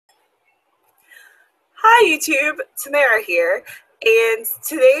Hi YouTube, Tamara here, and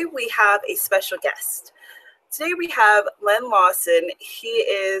today we have a special guest. Today we have Len Lawson. He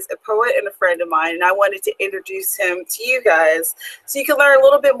is a poet and a friend of mine, and I wanted to introduce him to you guys so you can learn a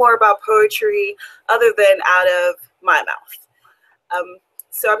little bit more about poetry other than out of my mouth.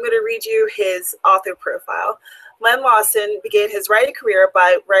 So I'm going to read you his author profile. Len Lawson began his writing career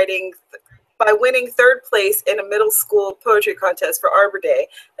by winning third place in a middle school poetry contest for Arbor Day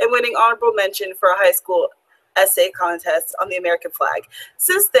and winning honorable mention for a high school essay contest on the American flag.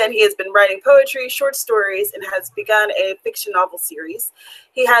 Since then, he has been writing poetry, short stories, and has begun a fiction novel series.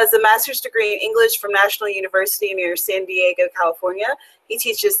 He has a master's degree in English from National University near San Diego, California. He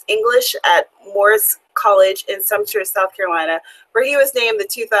teaches English at Morris College in Sumter, South Carolina, where he was named the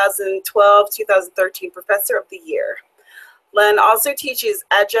 2012-2013 Professor of the Year. Len also teaches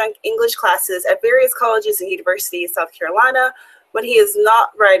adjunct English classes at various colleges and universities in South Carolina. When he is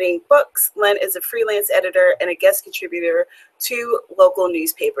not writing books, Len is a freelance editor and a guest contributor to local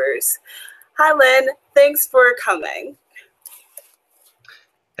newspapers. Hi, Len. Thanks for coming.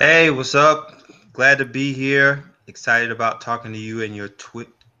 Hey, what's up? Glad to be here. Excited about talking to you and your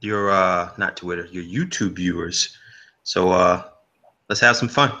YouTube viewers. So let's have some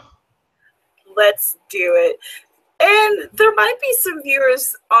fun. Let's do it. And there might be some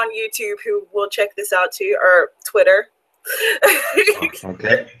viewers on YouTube who will check this out too, or Twitter.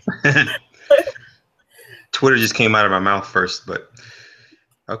 Okay. Twitter just came out of my mouth first, but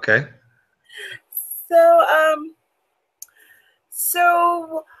okay.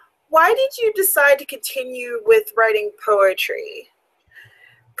 So why did you decide to continue with writing poetry?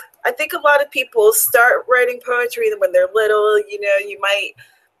 I think a lot of people start writing poetry when they're little. You might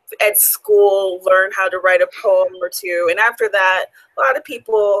at school learn how to write a poem or two, and after that, a lot of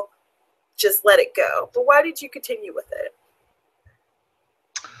people just let it go. But why did you continue with it?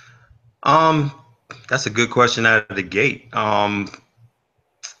 That's a good question out of the gate. I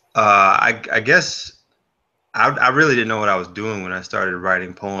guess I really didn't know what I was doing when I started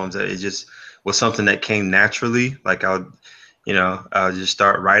writing poems. It just was something that came naturally. Like I would just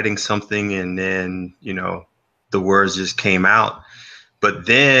start writing something, and then the words just came out. But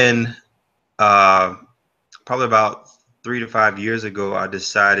then probably about 3 to 5 years ago, I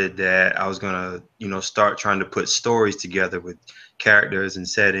decided that I was gonna start trying to put stories together with characters and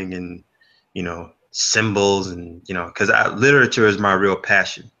setting and symbols, and because literature is my real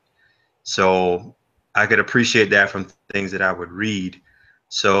passion. So I could appreciate that from things that I would read.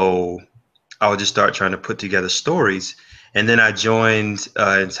 So I would just start trying to put together stories. And then I joined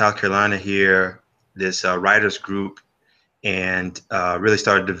in South Carolina here this writers group, and really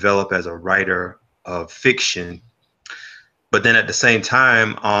started to develop as a writer of fiction. But then at the same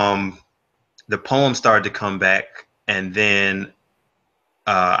time, the poems started to come back, and then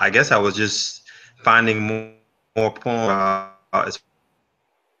I guess I was just finding more poems as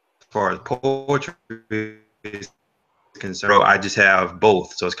far as poetry is concerned. I just have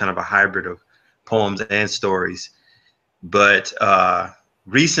both, so it's kind of a hybrid of poems and stories. But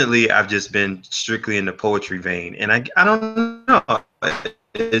recently, I've just been strictly in the poetry vein, and I don't know.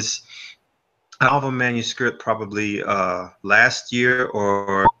 It's a novel manuscript probably last year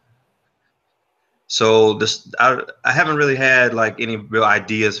or so. I haven't really had like any real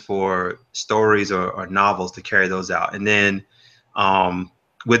ideas for stories or novels to carry those out, and then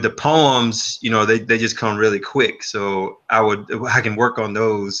with the poems, they just come really quick. So I can work on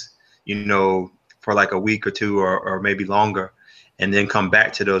those, for like a week or two or maybe longer, and then come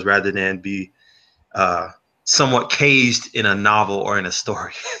back to those rather than be somewhat caged in a novel or in a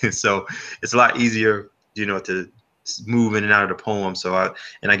story. So it's a lot easier, to move in and out of the poem. So I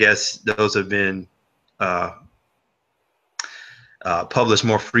guess those have been published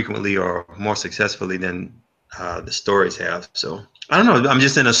more frequently or more successfully than the stories have. So I don't know. I'm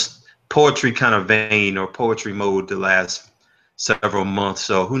just in a poetry kind of vein or poetry mode the last several months.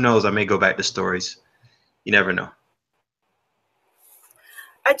 So who knows? I may go back to stories. You never know.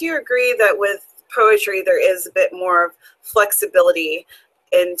 I do agree that with poetry, there is a bit more flexibility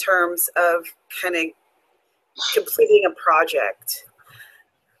in terms of kind of completing a project.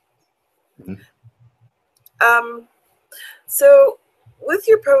 Mm-hmm. So with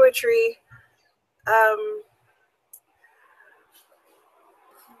your poetry,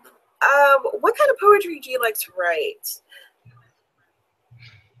 what kind of poetry do you like to write?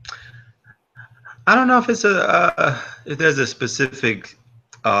 I don't know if it's if there's a specific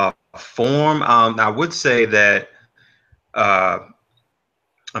form. I would say that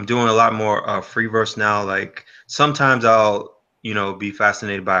I'm doing a lot more free verse now. Like sometimes I'll be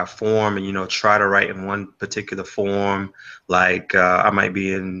fascinated by a form and try to write in one particular form. Like I might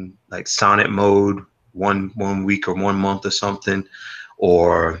be in like sonnet mode one week or 1 month or something,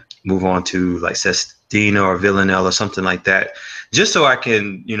 or move on to like Sestina or Villanelle or something like that, just so I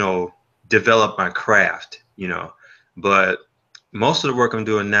can, develop my craft, But most of the work I'm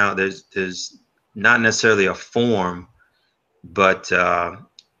doing now, there's not necessarily a form, but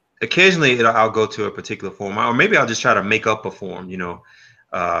occasionally I'll go to a particular form, or maybe I'll just try to make up a form.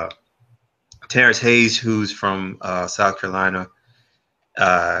 Uh, Terrence Hayes, who's from South Carolina,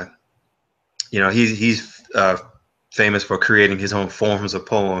 uh, he's famous for creating his own forms of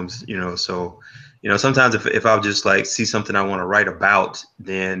poems. So sometimes if I'll just like see something I want to write about,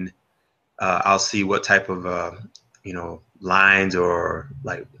 then I'll see what type of lines or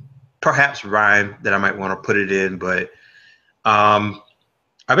like perhaps rhyme that I might want to put it in. But I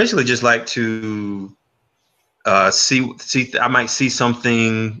basically just like to I might see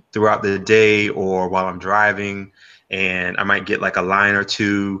something throughout the day or while I'm driving, and I might get like a line or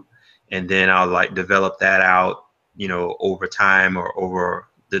two, and then I'll like develop that out, over time or over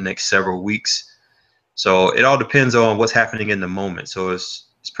the next several weeks. So it all depends on what's happening in the moment. So it's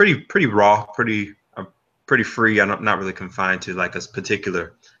pretty raw, I'm pretty free. I'm not really confined to like a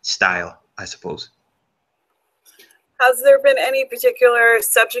particular style, I suppose. Has there been any particular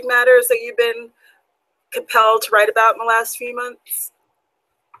subject matters that you've been compelled to write about in the last few months?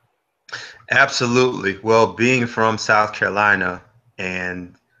 Absolutely. Well, being from South Carolina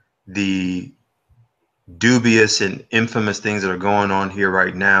and the dubious and infamous things that are going on here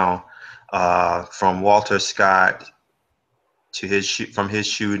right now, from Walter Scott to from his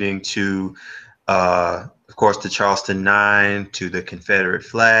shooting to, of course, the Charleston Nine, to the Confederate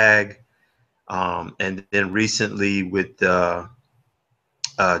flag, and then recently with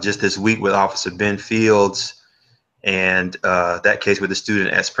just this week with Officer Ben Fields and that case with the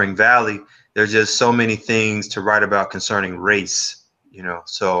student at Spring Valley. There's just so many things to write about concerning race,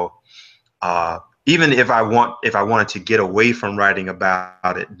 So even if I wanted to get away from writing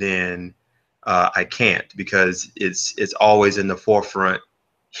about it, then I can't, because it's always in the forefront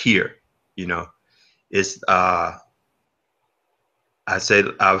here. It's I say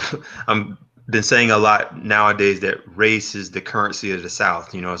I'm been saying a lot nowadays that race is the currency of the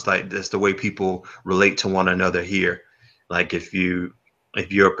South. It's like that's the way people relate to one another here. Like if you're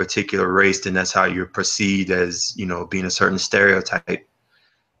a particular race, then that's how you're perceived as, being a certain stereotype.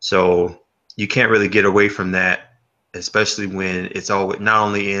 So you can't really get away from that, especially when it's all not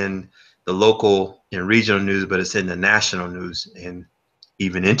only in the local and regional news, but it's in the national news and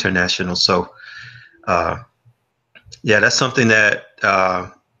even international. So yeah, that's something that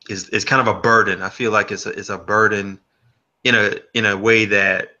is kind of a burden. I feel like it's a burden in a way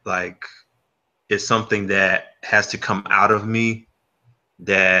that like it's something that has to come out of me,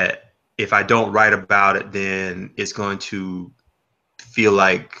 that if I don't write about it, then it's going to feel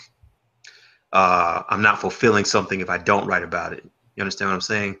like I'm not fulfilling something if I don't write about it. You understand what I'm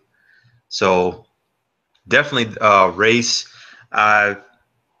saying? So definitely race. I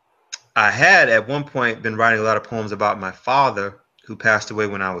had at one point been writing a lot of poems about my father, who passed away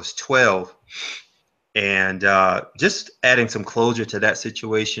when I was 12, and just adding some closure to that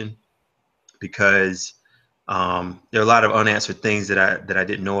situation, because there are a lot of unanswered things that I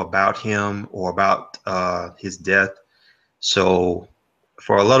didn't know about him or about his death. So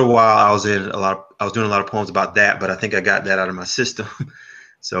for a little while, I was doing a lot of poems about that, but I think I got that out of my system.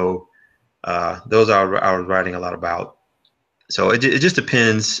 So those are I was writing a lot about. So it just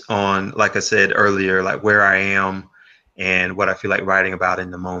depends on, like I said earlier, like where I am and what I feel like writing about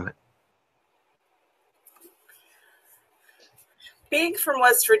in the moment. Being from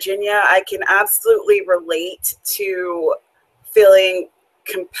West Virginia, I can absolutely relate to feeling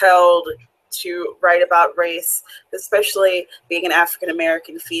compelled to write about race, especially being an African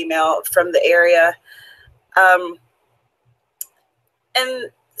American female from the area. And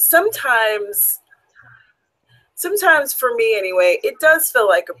sometimes for me anyway, it does feel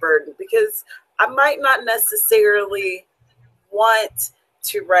like a burden, because I might not necessarily want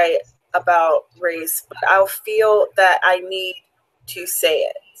to write about race, but I'll feel that I need to say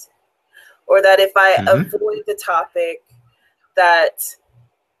it, or that if I avoid the topic, that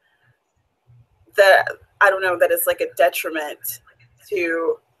I don't know, that is like a detriment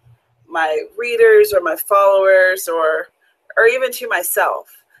to my readers or my followers, or even to myself,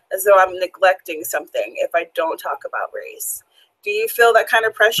 as though I'm neglecting something if I don't talk about race. Do you feel that kind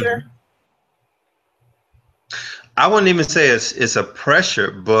of pressure? I wouldn't even say it's a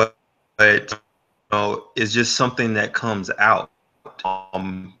pressure, but it's just something that comes out.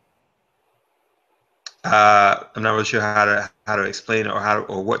 I'm not really sure how to explain it,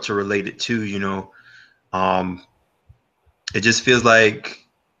 or what to relate it to. It just feels like,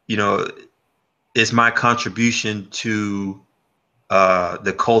 it's my contribution to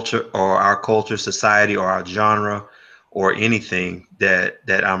the culture or our culture, society, or our genre, or anything that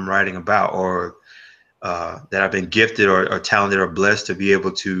I'm writing about, or that I've been gifted or talented or blessed to be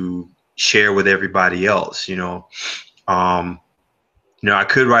able to share with everybody else. Um, I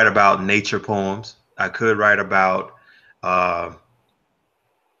could write about nature poems. I could write about, uh,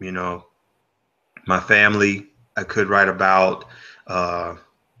 you know, my family. I could write about, uh,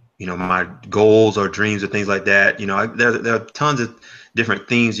 my goals or dreams or things like that. There are tons of different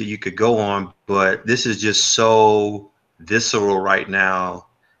themes that you could go on, but this is just so visceral right now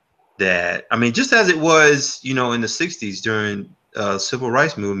that, I mean, just as it was, in the 60s during civil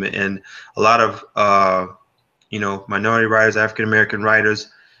rights movement, and a lot of, minority writers, African American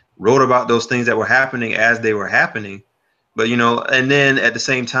writers wrote about those things that were happening as they were happening. But, and then at the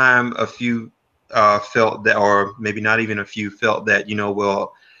same time, a few felt that, or maybe not even a few, felt that,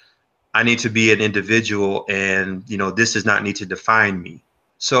 well, I need to be an individual, and this does not need to define me.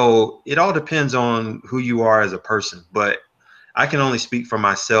 So it all depends on who you are as a person. But I can only speak for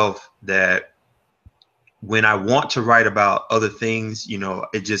myself that when I want to write about other things,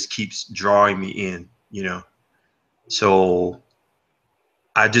 it just keeps drawing me in. So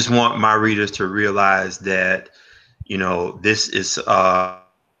I just want my readers to realize that, this is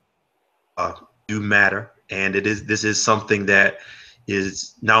do matter, and this is something that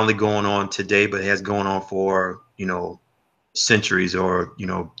is not only going on today, but has gone on for centuries, or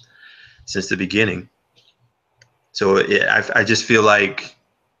since the beginning. So I just feel like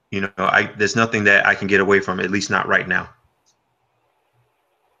there's nothing that I can get away from, at least not right now.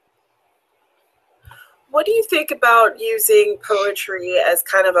 What do you think about using poetry as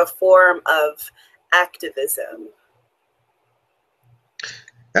kind of a form of activism?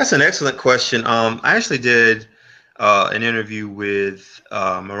 That's an excellent question. I actually did an interview with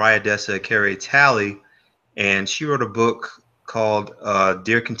Mariah Dessa Carey Talley, and she wrote a book called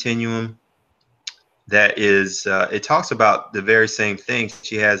Dear Continuum. That is, it talks about the very same thing.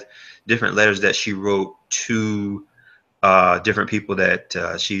 She has different letters that she wrote to different people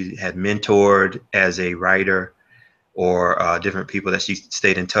that she had mentored as a writer, or different people that she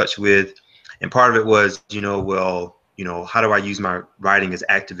stayed in touch with. And part of it was, well, how do I use my writing as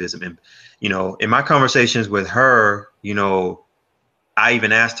activism? And, in my conversations with her, I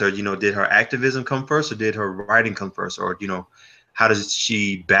even asked her, did her activism come first, or did her writing come first? Or, how does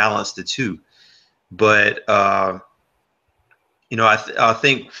she balance the two? But, I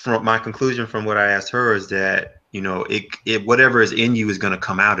think from my conclusion from what I asked her is that, it whatever is in you is going to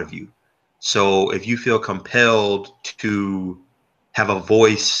come out of you. So if you feel compelled to have a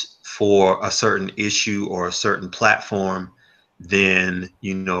voice for a certain issue or a certain platform, then,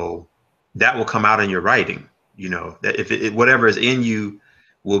 that will come out in your writing. That if whatever is in you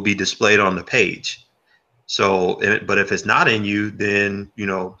will be displayed on the page. So, but if it's not in you, then, you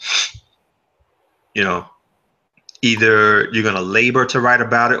know, either you're going to labor to write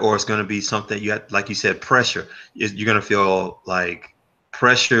about it, or it's going to be something you have, like you said, pressure. You're going to feel like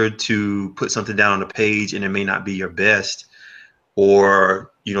pressured to put something down on the page, and it may not be your best.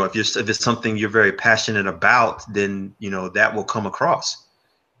 Or, if it's something you're very passionate about, then, that will come across.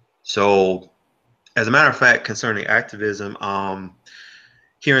 So as a matter of fact, concerning activism,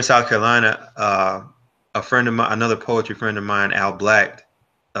 here in South Carolina, a friend of mine, another poetry friend of mine, Al Black,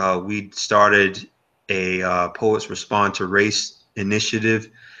 we started a Poets Respond to Race initiative,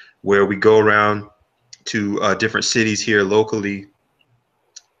 where we go around to different cities here locally,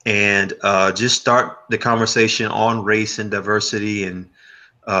 and just start the conversation on race and diversity, and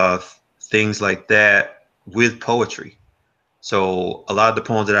uh, things like that, with poetry. So a lot of the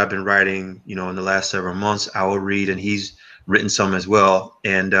poems that I've been writing, in the last several months, I will read, and he's written some as well.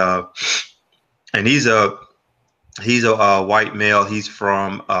 And he's a white male. He's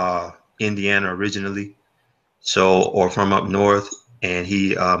from Indiana originally, so, or from up north, and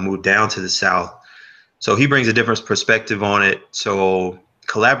he moved down to the south. So he brings a different perspective on it. So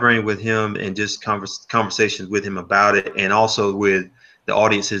collaborating with him, and just conversations with him about it, and also with the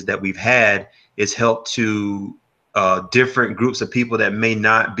audiences that we've had, it's helped to different groups of people that may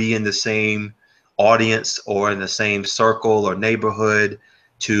not be in the same audience or in the same circle or neighborhood,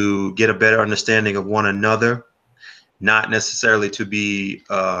 to get a better understanding of one another, not necessarily to be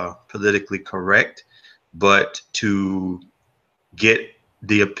politically correct, but to get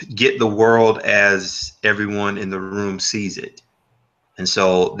the world as everyone in the room sees it. And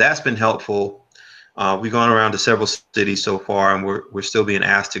so that's been helpful. We've gone around to several cities so far, and we're still being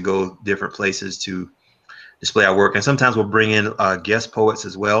asked to go different places to display our work. And sometimes we'll bring in guest poets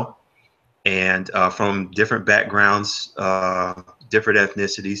as well, and from different backgrounds, different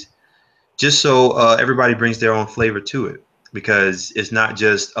ethnicities, just so everybody brings their own flavor to it, because it's not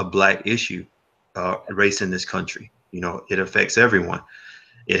just a black issue, race in this country. You know, it affects everyone.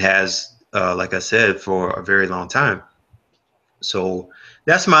 It has, like I said, for a very long time. So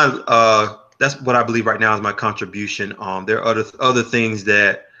that's my that's what I believe right now is my contribution. There are other things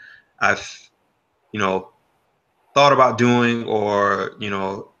that I've, you know, thought about doing, or, you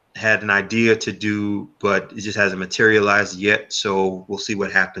know, had an idea to do, but it just hasn't materialized yet. So we'll see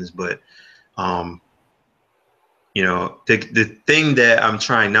what happens. But um, you know, the thing that I'm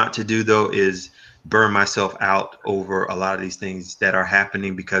trying not to do though is burn myself out over a lot of these things that are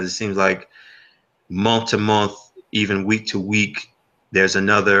happening, because it seems like month to month, even week to week, there's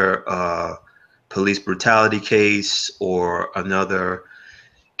another police brutality case, or another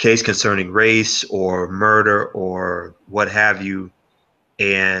case concerning race or murder or what have you.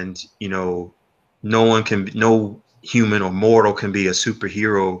 And, you know, no human or mortal can be a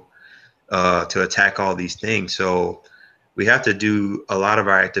superhero to attack all these things. So we have to do a lot of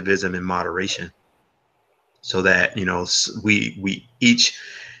our activism in moderation, so that, you know, we each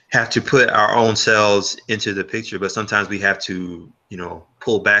have to put our own selves into the picture, but sometimes we have to, you know,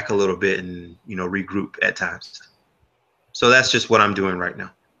 pull back a little bit and, you know, regroup at times. So that's just what I'm doing right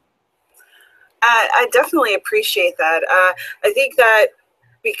now. I definitely appreciate that. I think that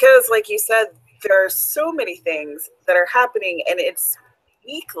because, like you said, there are so many things that are happening, and it's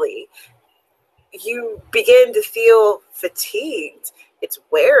weekly, you begin to feel fatigued. It's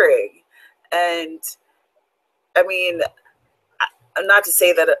wearing. And I mean, not to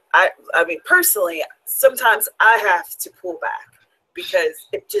say that I mean, personally, sometimes I have to pull back because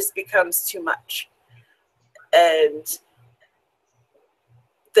it just becomes too much. And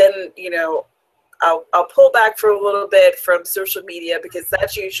then, you know, I'll pull back for a little bit from social media, because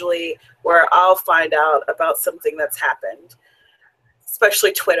that's usually where I'll find out about something that's happened,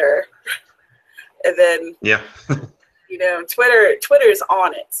 especially Twitter. And then, Yeah. you know, Twitter's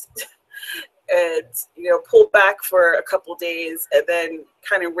on it. And, you know, pull back for a couple days and then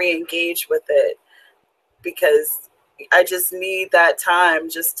kind of re-engage with it, because I just need that time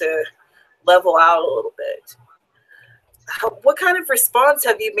just to level out a little bit. What kind of response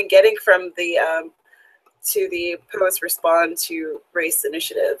have you been getting from the to the Poets Respond to Race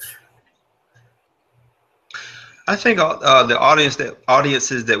initiative? I think the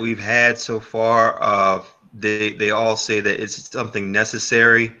audiences that we've had so far, they all say that it's something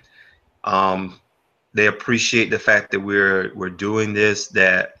necessary. Um, they appreciate the fact that we're doing this,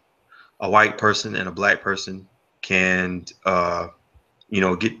 that a white person and a black person can, you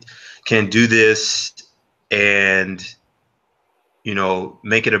know, can do this, and, you know,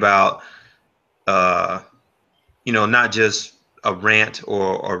 make it about, uh, you know, not just a rant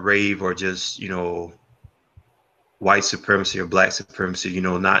or rave, or just, you know, white supremacy or black supremacy, you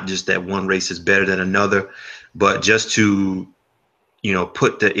know, not just that one race is better than another, but just to, you know,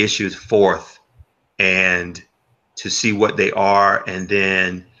 put the issues forth and to see what they are, and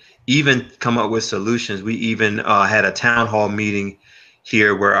then even come up with solutions. We even had a town hall meeting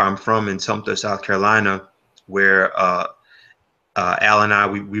here where I'm from, in Sumter, South Carolina, where Al and I,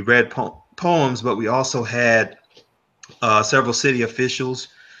 we read poems, but we also had several city officials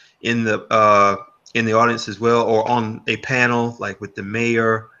in the audience as well, or on a panel, like with the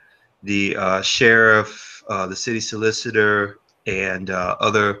mayor, the sheriff, the city solicitor, and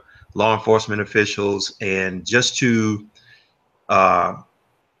other law enforcement officials, and just to uh,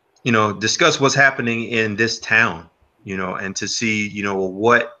 you know, discuss what's happening in this town, you know, and to see, you know,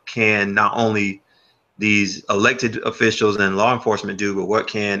 what can not only these elected officials and law enforcement do, but what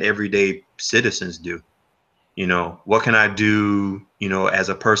can everyday citizens do? You know, what can I do, you know, as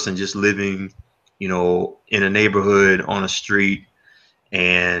a person just living, you know, in a neighborhood, on a street,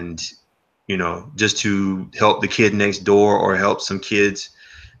 and, you know, just to help the kid next door, or help some kids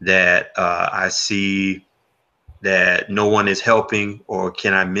that I see that no one is helping, or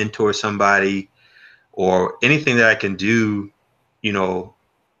can I mentor somebody, or anything that I can do, you know,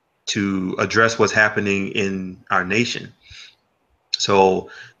 to address what's happening in our nation. So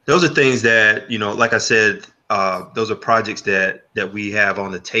those are things that, you know, like I said, those are projects that we have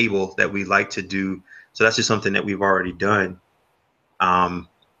on the table that we like to do. So that's just something that we've already done. Um,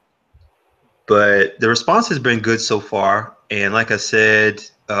 but the response has been good so far. And like I said,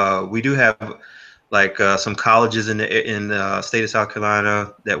 we do have like some colleges in the state of South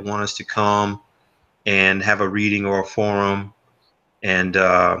Carolina that want us to come and have a reading or a forum. And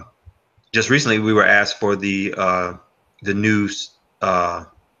just recently, we were asked for the new uh,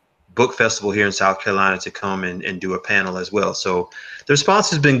 book festival here in South Carolina to come and do a panel as well. So the response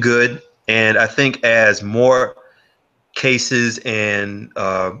has been good. And I think as more cases and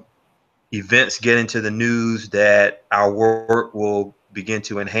events get into the news, that our work will begin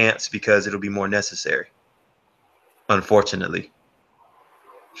to enhance because it'll be more necessary, unfortunately.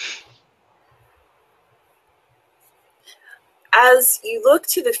 As you look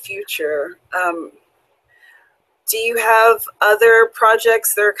to the future, do you have other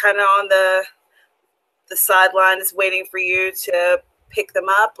projects that are kind of on the sidelines waiting for you to pick them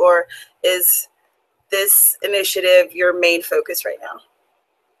up, or is this initiative your main focus right now?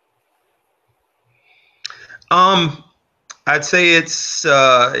 I'd say it's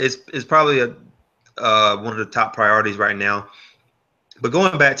probably one of the top priorities right now. But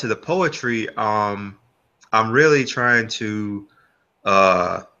going back to the poetry, I'm really trying to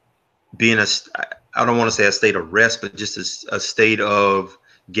uh, be in I don't want to say a state of rest, but just a state of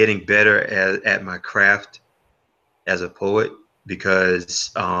getting better at my craft as a poet,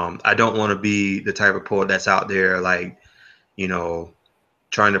 because I don't want to be the type of poet that's out there like, you know,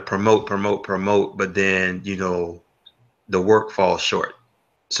 trying to promote, but then, the work falls short.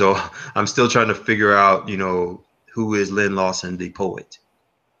 So I'm still trying to figure out, who is Len Lawson, the poet,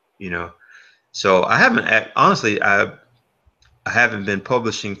 you know. So I haven't honestly, I haven't been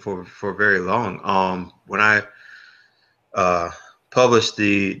publishing for very long. When I uh, published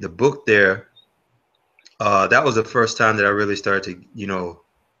the book there, that was the first time that I really started to,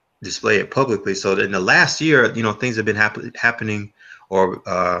 display it publicly. So in the last year, things have been happening, or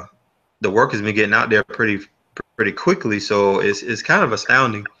the work has been getting out there pretty quickly. So it's kind of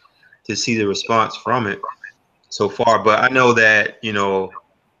astounding to see the response from it so far. But I know that,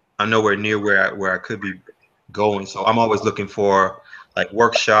 I'm nowhere near where I could be going. So I'm always looking for like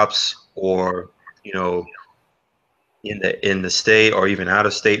workshops, or, you know, in the state or even out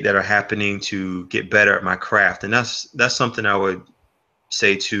of state, that are happening to get better at my craft. And that's something I would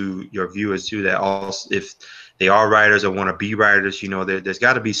say to your viewers too, that also, if they are writers or want to be writers, there's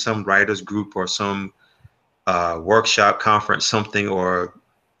got to be some writers group or some workshop, conference, something, or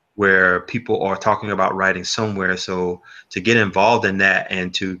where people are talking about writing somewhere. So to get involved in that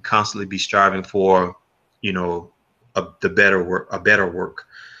and to constantly be striving for, the better work, a better work,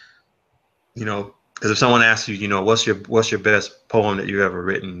 because if someone asks you, what's your best poem that you've ever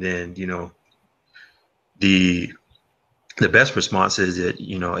written, then, the best response is that,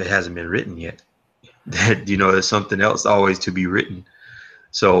 it hasn't been written yet. That, there's something else always to be written.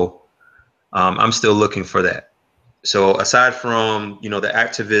 So I'm still looking for that. So aside from, the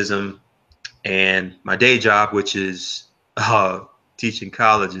activism and my day job, which is teaching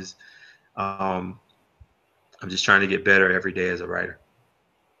colleges, I'm just trying to get better every day as a writer.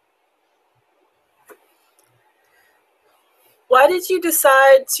 Why did you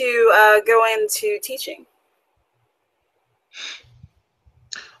decide to go into teaching?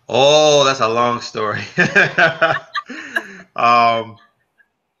 Oh, that's a long story. um,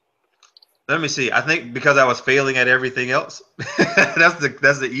 Let me see. I think because I was failing at everything else. That's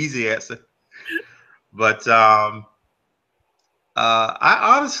the easy answer. But I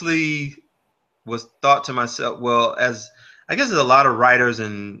honestly was thought to myself, well, as I guess as a lot of writers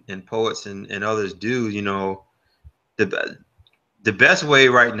and poets and others do, the the best way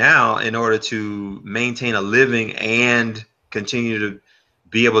right now in order to maintain a living and continue to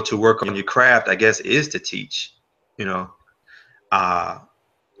be able to work on your craft, I guess, is to teach. You know,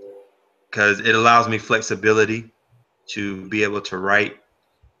 because it allows me flexibility to be able to write,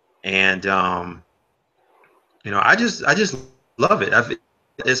 and I just love it.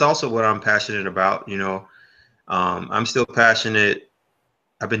 It's also what I'm passionate about. I'm still passionate.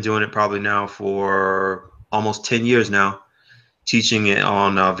 I've been doing it probably now for almost 10 years now, teaching it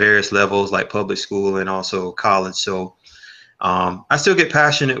on various levels like public school and also college. So I still get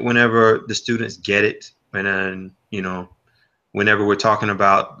passionate whenever the students get it, and then whenever we're talking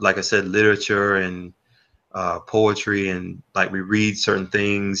about, like I said, literature and poetry, and like we read certain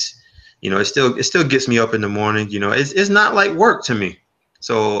things. It still gets me up in the morning. It's not like work to me.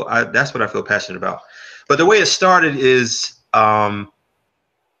 So that's what I feel passionate about. But the way it started is I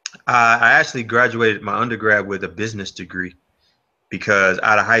actually graduated my undergrad with a business degree, because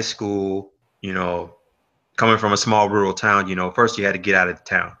out of high school, coming from a small rural town, first you had to get out of the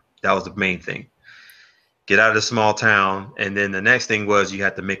town. That was the main thing. Get out of the small town, and then the next thing was you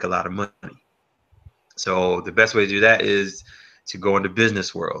had to make a lot of money. So the best way to do that is to go into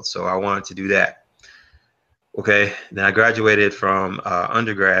business world. So I wanted to do that. Okay, then I graduated from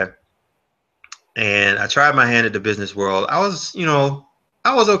undergrad, and I tried my hand at the business world. I was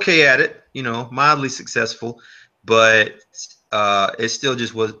okay at it, mildly successful, but it still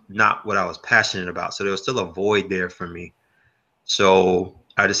just was not what I was passionate about. So there was still a void there for me. So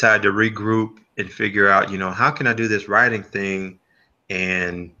I decided to regroup and figure out, how can I do this writing thing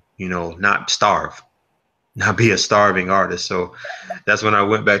and, not starve, not be a starving artist. So that's when I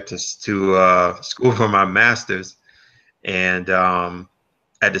went back to school for my master's. And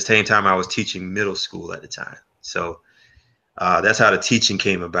at the same time, I was teaching middle school at the time. So that's how the teaching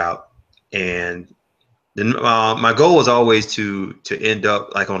came about. And then my goal was always to end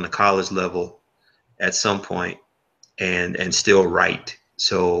up like on the college level at some point and still write.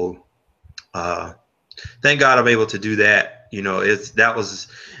 So thank God I'm able to do that. We don't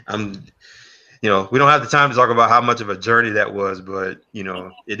have the time to talk about how much of a journey that was, but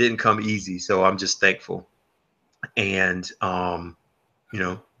it didn't come easy. So I'm just thankful. And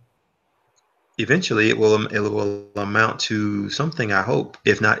eventually it will amount to something, I hope,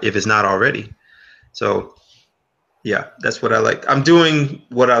 if it's not already. So yeah, that's what I like. I'm doing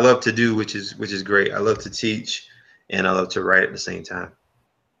what I love to do, which is great. I love to teach and I love to write at the same time.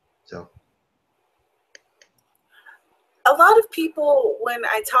 So A lot of people, when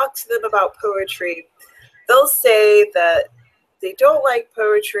I talk to them about poetry, they'll say that they don't like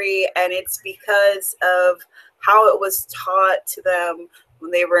poetry, and it's because of how it was taught to them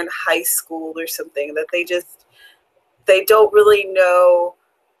when they were in high school or something, that they don't really know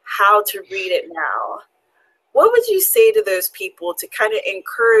how to read it now. What would you say to those people to kind of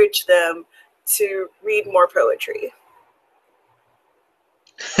encourage them to read more poetry?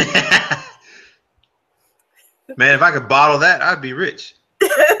 Man, if I could bottle that, I'd be rich.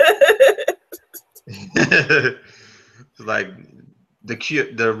 Like the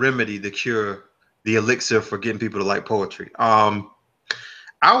cure, the remedy, the cure, the elixir for getting people to like poetry.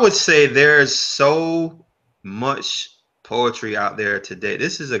 I would say there's so much poetry out there today.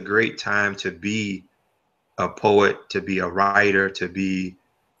 This is a great time to be a poet, to be a writer, to be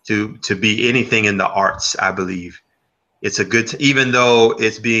anything in the arts. I believe it's a good, even though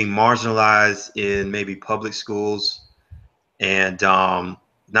it's being marginalized in maybe public schools, and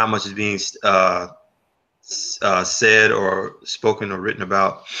not much is being said or spoken or written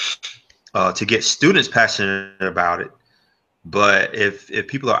about to get students passionate about it. But if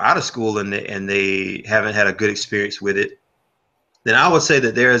people are out of school and they haven't had a good experience with it, then I would say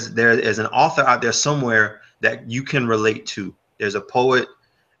that there is an author out there somewhere that you can relate to. There's a poet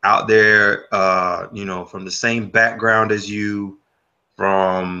out there, from the same background as you,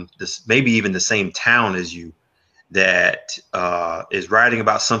 from this maybe even the same town as you, that is writing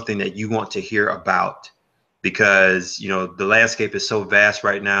about something that you want to hear about, because the landscape is so vast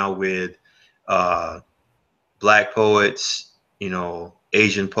right now with Black poets,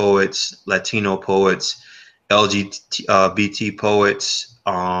 Asian poets, Latino poets, LGBT poets,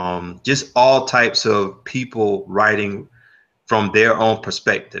 just all types of people writing from their own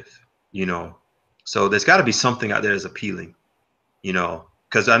perspective, So there's got to be something out there that's appealing,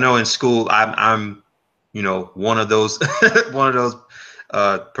 because I know in school I'm one of those one of those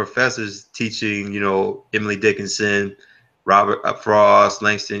professors teaching, Emily Dickinson, Robert Frost,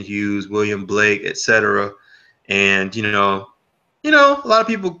 Langston Hughes, William Blake, etc. And a lot of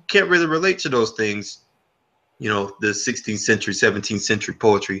people can't really relate to those things, the 16th century, 17th century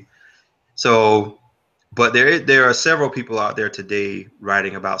poetry. So, but there are several people out there today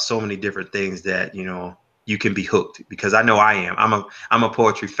writing about so many different things that you can be hooked, because I know I am. I'm a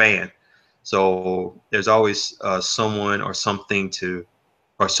poetry fan. So there's always someone or something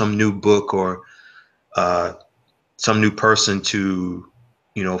or some new book or some new person to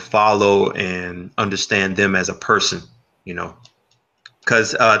follow and understand them as a person,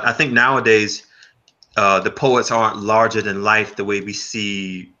 because I think nowadays the poets aren't larger than life the way we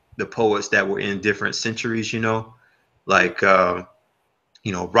see the poets that were in different centuries, like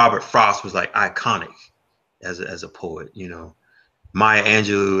Robert Frost was like iconic as a poet. Maya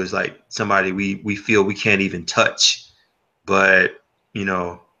Angelou is like somebody we feel we can't even touch. But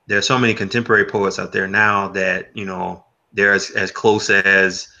there's so many contemporary poets out there now that they're as close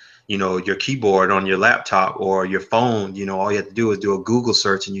as your keyboard on your laptop or your phone. All you have to do is do a Google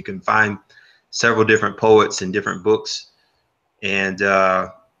search and you can find several different poets and different books, and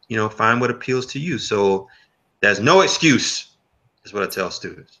find what appeals to you. So there's no excuse, is what I tell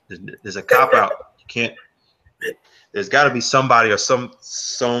students. There's a cop out. You can't. There's got to be somebody or some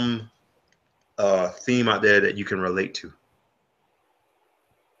theme out there that you can relate to.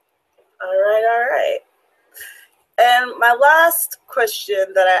 All right. And my last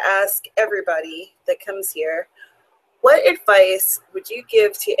question that I ask everybody that comes here: what advice would you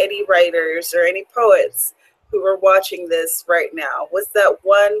give to any writers or any poets who are watching this right now? What's that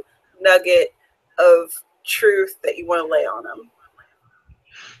one nugget of truth that you want to lay on them?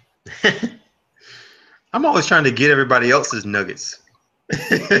 I'm always trying to get everybody else's nuggets.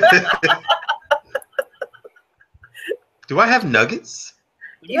 Do I have nuggets?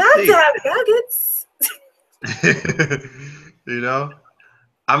 You have to have nuggets. You know,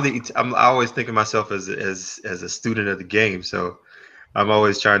 I always think of myself as a student of the game, so I'm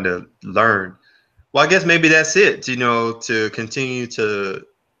always trying to learn. Well, I guess maybe that's it, you know, to continue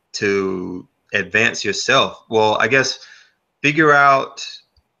to advance yourself. Well, I guess figure out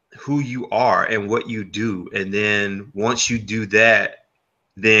who you are and what you do, and then once you do that,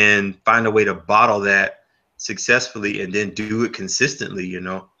 then find a way to bottle that successfully and then do it consistently, you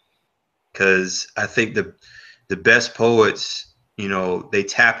know, because I think the best poets, you know, they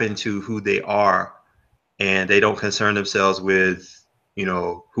tap into who they are and they don't concern themselves with, you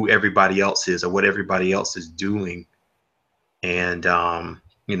know, who everybody else is or what everybody else is doing. And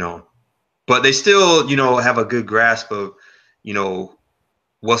you know, but they still, you know, have a good grasp of, you know,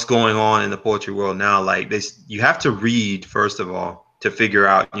 what's going on in the poetry world now. Like you have to read first of all to figure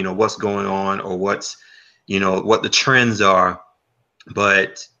out, you know, what's going on or what's, you know, what the trends are.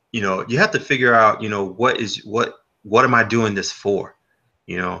 But you know, you have to figure out, you know, what am I doing this for,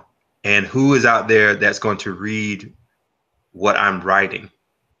 you know, and who is out there that's going to read what I'm writing.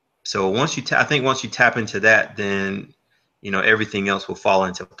 So I think once you tap into that, then, you know, everything else will fall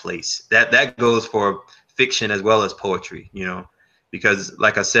into place. That goes for fiction as well as poetry, you know, because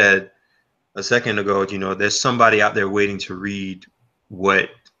like I said a second ago, you know, there's somebody out there waiting to read what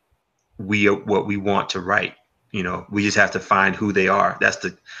we want to write. You know, we just have to find who they are. That's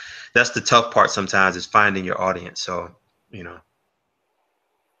the tough part sometimes, is finding your audience. So, you know,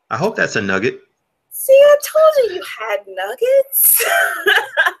 I hope that's a nugget. See, I told you had nuggets.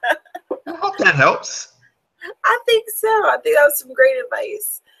 I hope that helps. I think so. I think that was some great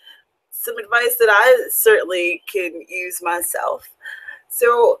advice. Some advice that I certainly can use myself.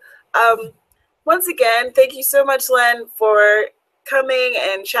 So, once again, thank you so much, Len, for coming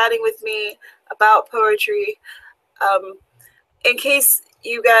and chatting with me about poetry. In case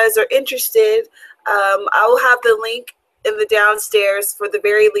you guys are interested, I will have the link in the downstairs for the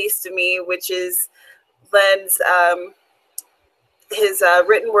very least of me, which is Len's his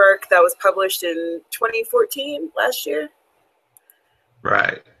written work that was published in 2014, last year.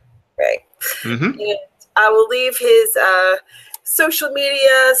 Right. Right. Mm-hmm. And I will leave his social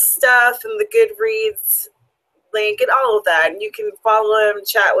media stuff and the Goodreads link and all of that. And you can follow him,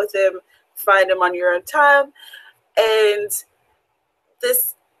 chat with him, find him on your own time. And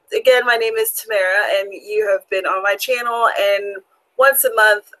this, again, my name is Tamara, and you have been on my channel. And once a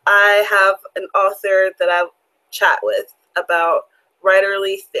month, I have an author that I chat with about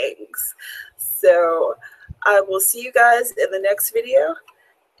writerly things. So I will see you guys in the next video.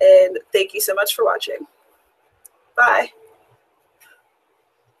 And thank you so much for watching. Bye.